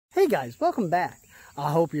Hey guys, welcome back.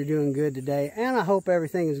 I hope you're doing good today, and I hope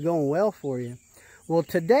everything is going well for you. Well,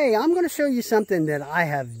 today I'm going to show you something that I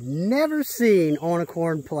have never seen on a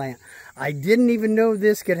corn plant. I didn't even know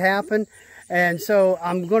this could happen, and so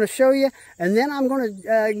I'm going to show you, and then I'm going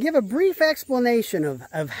to give a brief explanation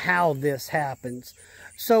of how this happens.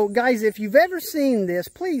 So guys, if you've ever seen this,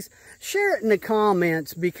 please share it in the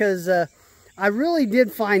comments, because I really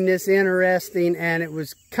did find this interesting, and it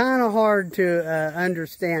was kind of hard to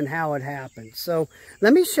understand how it happened. So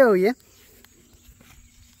let me show you.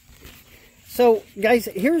 So guys,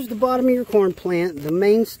 here's the bottom of your corn plant, the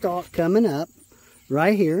main stalk coming up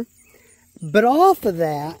right here. But off of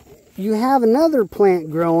that, you have another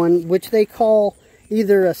plant growing, which they call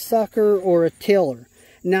either a sucker or a tiller.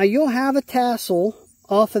 Now you'll have a tassel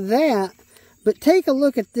off of that, but take a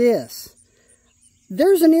look at this.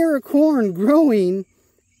 There's an ear of corn growing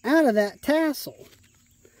out of that tassel.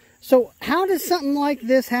 So how does something like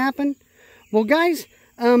this happen? Well guys,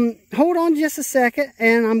 hold on just a second,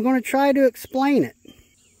 and I'm going to try to explain it.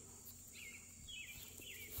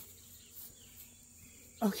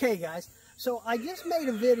 Okay guys, so I just made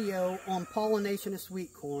a video on pollination of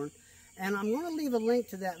sweet corn, and I'm going to leave a link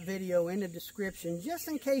to that video in the description just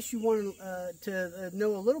in case you want to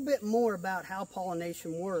know a little bit more about how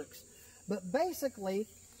pollination works. But basically,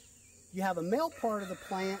 you have a male part of the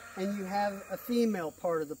plant and you have a female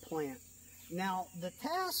part of the plant. Now, the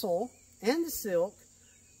tassel and the silk,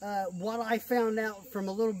 what I found out from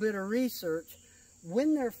a little bit of research,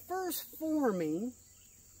 when they're first forming,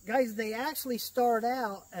 guys, they actually start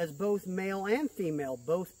out as both male and female,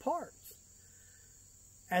 both parts.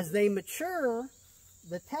 As they mature,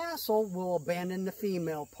 the tassel will abandon the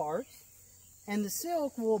female parts and the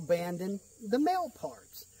silk will abandon the male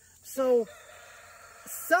parts. So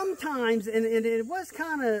sometimes, and it was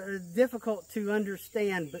kind of difficult to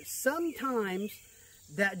understand, but sometimes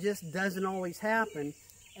that just doesn't always happen,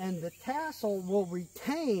 and the tassel will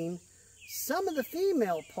retain some of the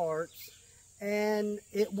female parts and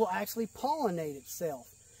it will actually pollinate itself.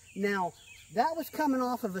 Now, that was coming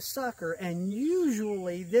off of a sucker, and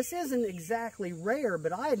usually, this isn't exactly rare,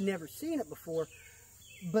 but I had never seen it before,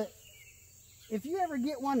 but if you ever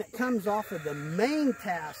get one that comes off of the main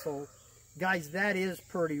tassel, guys, that is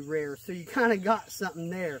pretty rare. So you kind of got something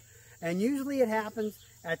there. And usually it happens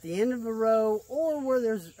at the end of a row, or where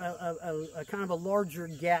there's a kind of a larger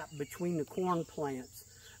gap between the corn plants.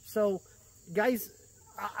 So guys,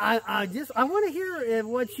 I want to hear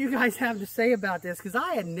what you guys have to say about this, because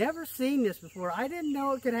I had never seen this before. I didn't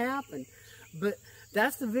know it could happen. But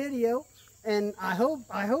that's the video, and I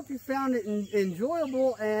hope you found it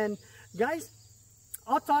enjoyable. And guys,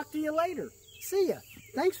 I'll talk to you later. See ya.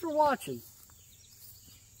 Thanks for watching.